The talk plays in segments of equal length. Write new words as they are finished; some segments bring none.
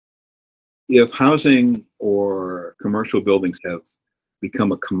if housing or commercial buildings have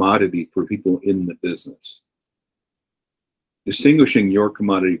become a commodity for people in the business, distinguishing your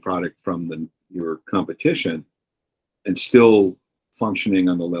commodity product from your competition and still functioning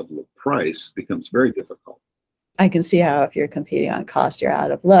on the level of price becomes very difficult. I can see how if you're competing on cost, you're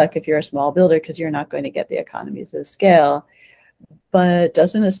out of luck if you're a small builder, because you're not going to get the economies of scale. But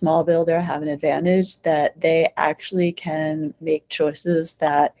doesn't a small builder have an advantage that they actually can make choices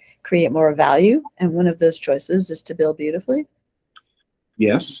that create more value? And one of those choices is to build beautifully.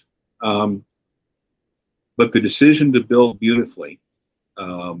 Yes. But the decision to build beautifully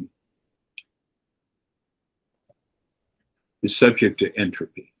is subject to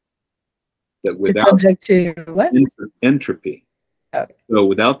entropy. That without it's subject to what? Entropy. Okay. So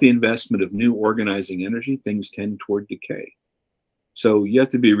without the investment of new organizing energy, things tend toward decay. So you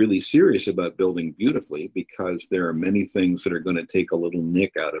have to be really serious about building beautifully, because there are many things that are going to take a little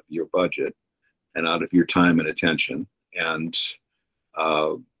nick out of your budget and out of your time and attention. And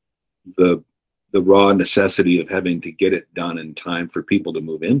the raw necessity of having to get it done in time for people to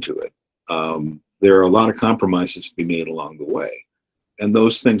move into it. There are a lot of compromises to be made along the way. And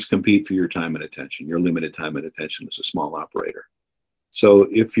those things compete for your time and attention, your limited time and attention as a small operator. So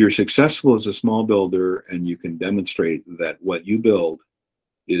if you're successful as a small builder and you can demonstrate that what you build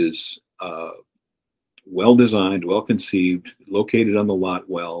is well designed, well conceived, located on the lot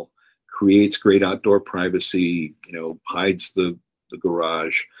well, creates great outdoor privacy, hides the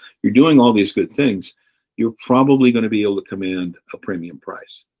garage, you're doing all these good things, you're probably going to be able to command a premium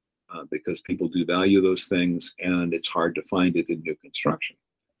price because people do value those things, and it's hard to find it in new construction.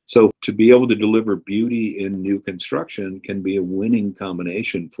 So to be able to deliver beauty in new construction can be a winning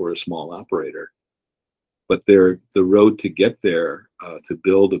combination for a small operator. But the road to get there, to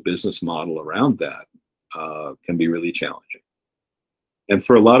build a business model around that, can be really challenging. And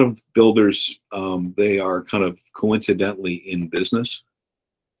for a lot of builders, they are kind of coincidentally in business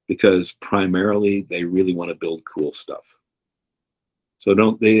because primarily they really want to build cool stuff.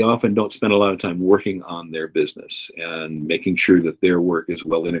 So they often don't spend a lot of time working on their business and making sure that their work is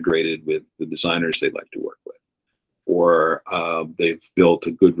well integrated with the designers they like to work with, or they've built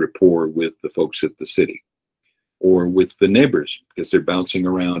a good rapport with the folks at the city or with the neighbors, because they're bouncing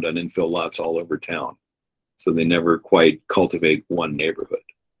around on infill lots all over town. So they never quite cultivate one neighborhood.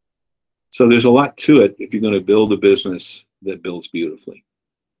 So there's a lot to it if you're going to build a business that builds beautifully.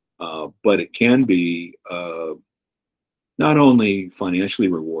 But it can be not only financially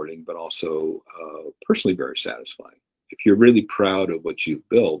rewarding, but also personally very satisfying. If you're really proud of what you've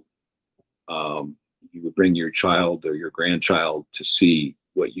built, you would bring your child or your grandchild to see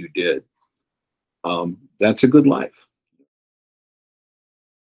what you did. That's a good life.